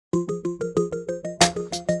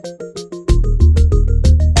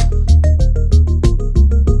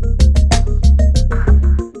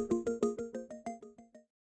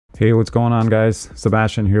Hey, what's going on, guys?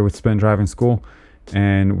 Sebastian here with Spin Driving School,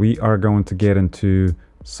 and we are going to get into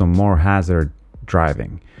some more hazard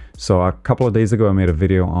driving. So a couple of days ago I made a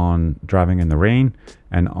video on driving in the rain,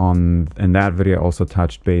 and in that video I also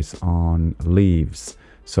touched base on leaves.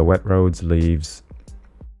 So wet roads, leaves,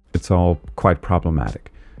 it's all quite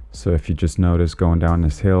problematic. So if you just notice going down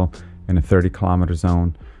this hill in a 30-kilometer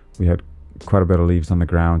zone, we had quite a bit of leaves on the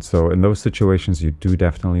ground. So in those situations you do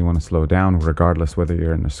definitely want to slow down, regardless whether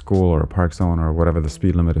you're in a school or a park zone or whatever the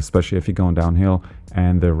speed limit, especially if you're going downhill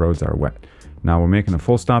and the roads are wet. Now we're making a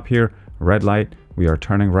full stop here, red light, we are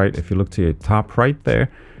turning right. If you look to your top right there,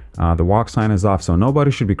 the walk sign is off, so nobody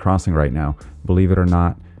should be crossing right now. Believe it or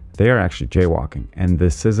not, they are actually jaywalking, and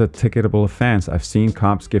this is a ticketable offense. I've seen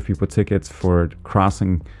cops give people tickets for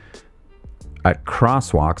crossing at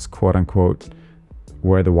crosswalks, quote unquote,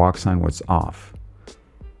 where the walk sign was off.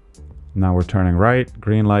 Now we're turning right,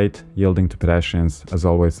 green light, yielding to pedestrians. As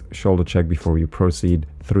always, shoulder check before you proceed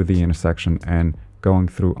through the intersection, and going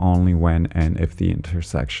through only when and if the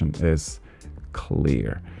intersection is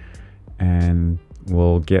clear. And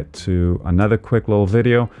we'll get to another quick little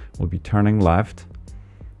video. We'll be turning left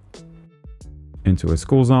into a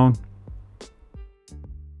school zone.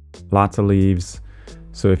 Lots of leaves.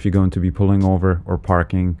 So if you're going to be pulling over or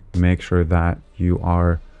parking, make sure that you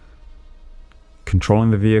are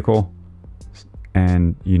controlling the vehicle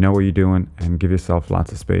and you know what you're doing, and give yourself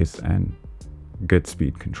lots of space and good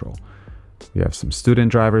speed control. We have some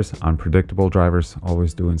student drivers, unpredictable drivers,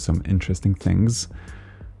 always doing some interesting things.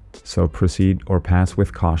 So proceed or pass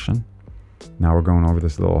with caution. Now we're going over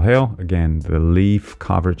this little hill. Again, the leaf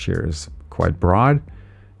coverage here is quite broad.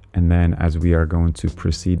 And then as we are going to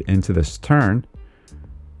proceed into this turn,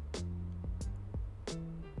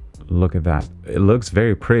 look at that. It looks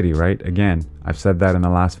very pretty, right? Again, I've said that in the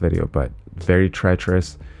last video, but very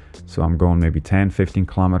treacherous. So I'm going maybe 10-15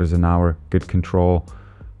 kilometers an hour, good control.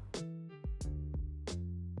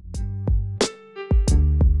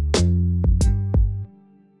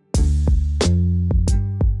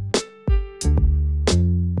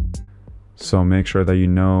 So make sure that you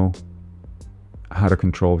know how to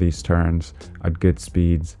control these turns at good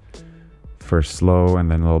speeds, first slow and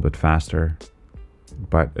then a little bit faster.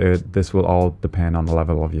 But this will all depend on the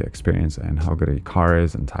level of your experience and how good your car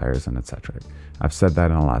is and tires and etc. I've said that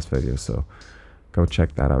in the last video, so go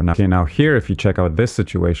check that out. Now here, if you check out this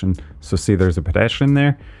situation, so see there's a pedestrian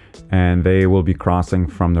there and they will be crossing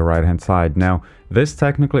from the right hand side. Now this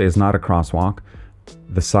technically is not a crosswalk.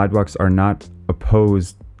 The sidewalks are not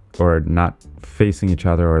opposed or not facing each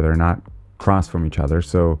other, or they're not cross from each other.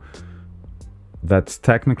 So that's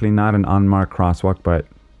technically not an unmarked crosswalk, but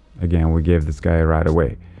again, we gave this guy a right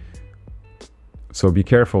away. So be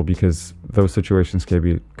careful, because those situations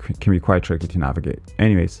can be quite tricky to navigate.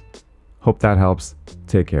 Anyways, hope that helps.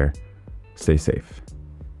 Take care. Stay safe.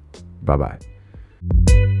 Bye-bye.